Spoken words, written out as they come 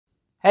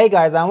Hey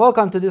guys, and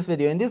welcome to this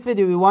video. In this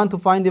video we want to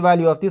find the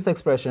value of this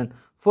expression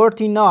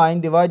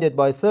 49 divided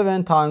by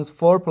 7 times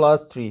 4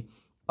 plus 3.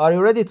 Are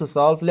you ready to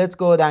solve? Let's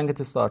go ahead and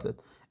get started.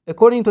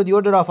 According to the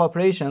order of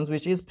operations,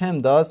 which is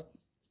PEMDAS,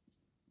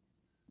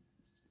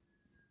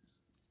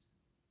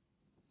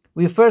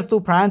 we first do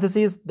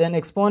parentheses, then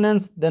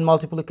exponents, then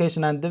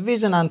multiplication and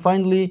division, and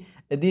finally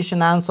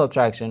addition and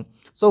subtraction.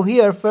 So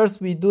here first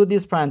we do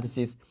these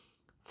parentheses.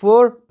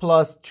 4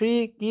 plus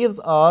 3 gives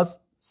us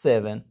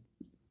 7.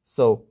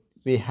 So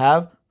we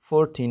have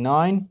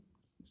 49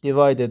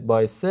 divided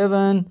by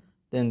 7,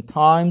 then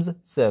times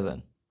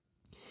 7.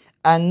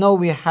 And now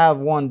we have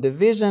one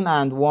division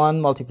and one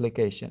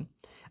multiplication.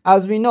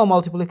 As we know,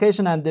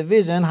 multiplication and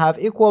division have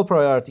equal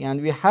priority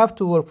and we have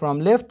to work from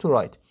left to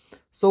right.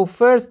 So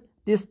first,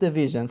 this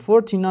division,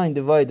 49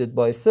 divided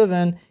by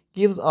 7,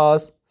 gives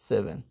us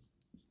 7.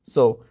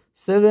 So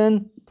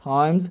 7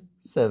 times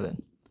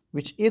 7,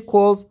 which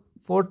equals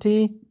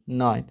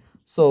 49.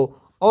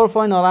 So our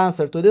final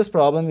answer to this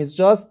problem is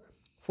just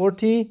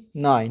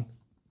 49.